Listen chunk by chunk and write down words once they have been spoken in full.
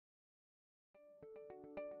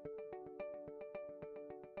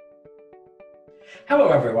Hello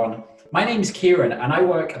everyone, my name is Kieran and I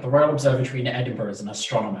work at the Royal Observatory in Edinburgh as an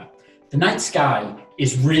astronomer. The night sky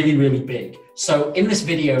is really big, so in this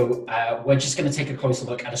video we're just going to take a closer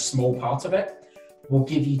look at a small part of it. We'll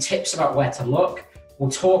give you tips about where to look,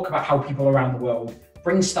 we'll talk about how people around the world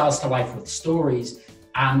bring stars to life with stories,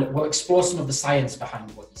 and we'll explore some of the science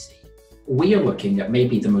behind what you see. We are looking at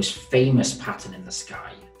maybe the most famous pattern in the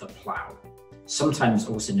sky, the Plough, sometimes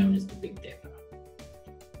also known as the Big Dipper.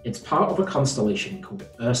 It's part of a constellation called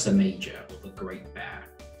Ursa Major, or the Great Bear.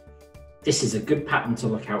 This is a good pattern to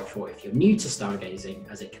look out for if you're new to stargazing,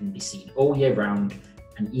 as it can be seen all year round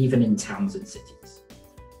and even in towns and cities.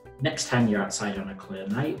 Next time you're outside on a clear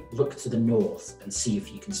night, look to the north and see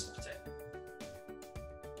if you can spot it.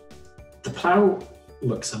 The Plough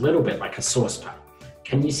looks a little bit like a saucepan.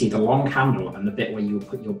 Can you see the long handle and the bit where you will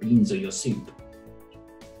put your beans or your soup?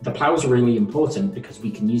 The Plough is really important because we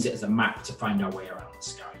can use it as a map to find our way around the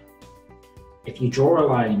sky. If you draw a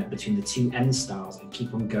line between the two end stars and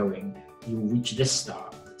keep on going, you will reach this star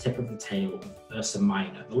at the tip of the tail of Ursa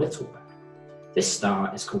Minor, the Little Bear. This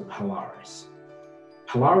star is called Polaris.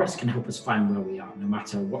 Polaris can help us find where we are, no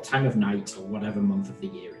matter what time of night or whatever month of the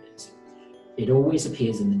year it is. It always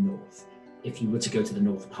appears in the north. If you were to go to the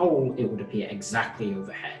North Pole, it would appear exactly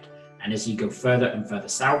overhead. And as you go further and further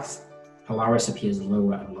south, Polaris appears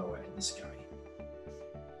lower and lower in the sky.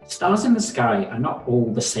 Stars in the sky are not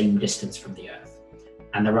all the same distance from the Earth,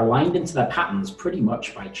 and they're aligned into their patterns pretty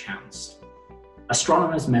much by chance.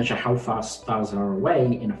 Astronomers measure how far stars are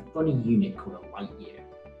away in a funny unit called a light year.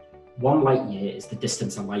 1 light year is the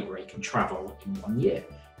distance a light ray can travel in 1 year.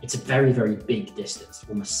 It's a very big distance,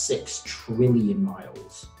 almost 6 trillion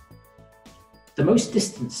miles. The most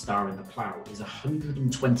distant star in the Plough is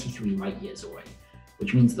 123 light years away,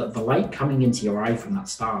 which means that the light coming into your eye from that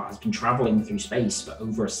star has been travelling through space for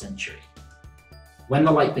over a century. When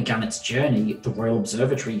the light began its journey, the Royal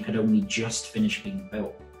Observatory had only just finished being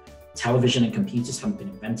built. Television and computers hadn't been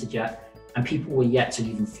invented yet, and people were yet to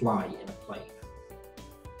even fly in a plane.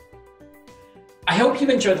 I hope you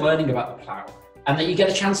enjoyed learning about the Plough, and that you get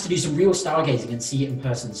a chance to do some real stargazing and see it in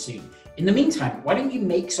person soon. In the meantime, why don't you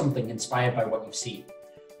make something inspired by what you've seen?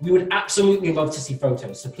 We would absolutely love to see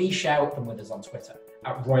photos, so please share them with us on Twitter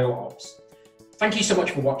 @RoyalObs. Thank you so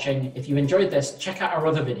much for watching. If you enjoyed this, check out our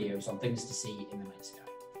other videos on things to see in the night sky.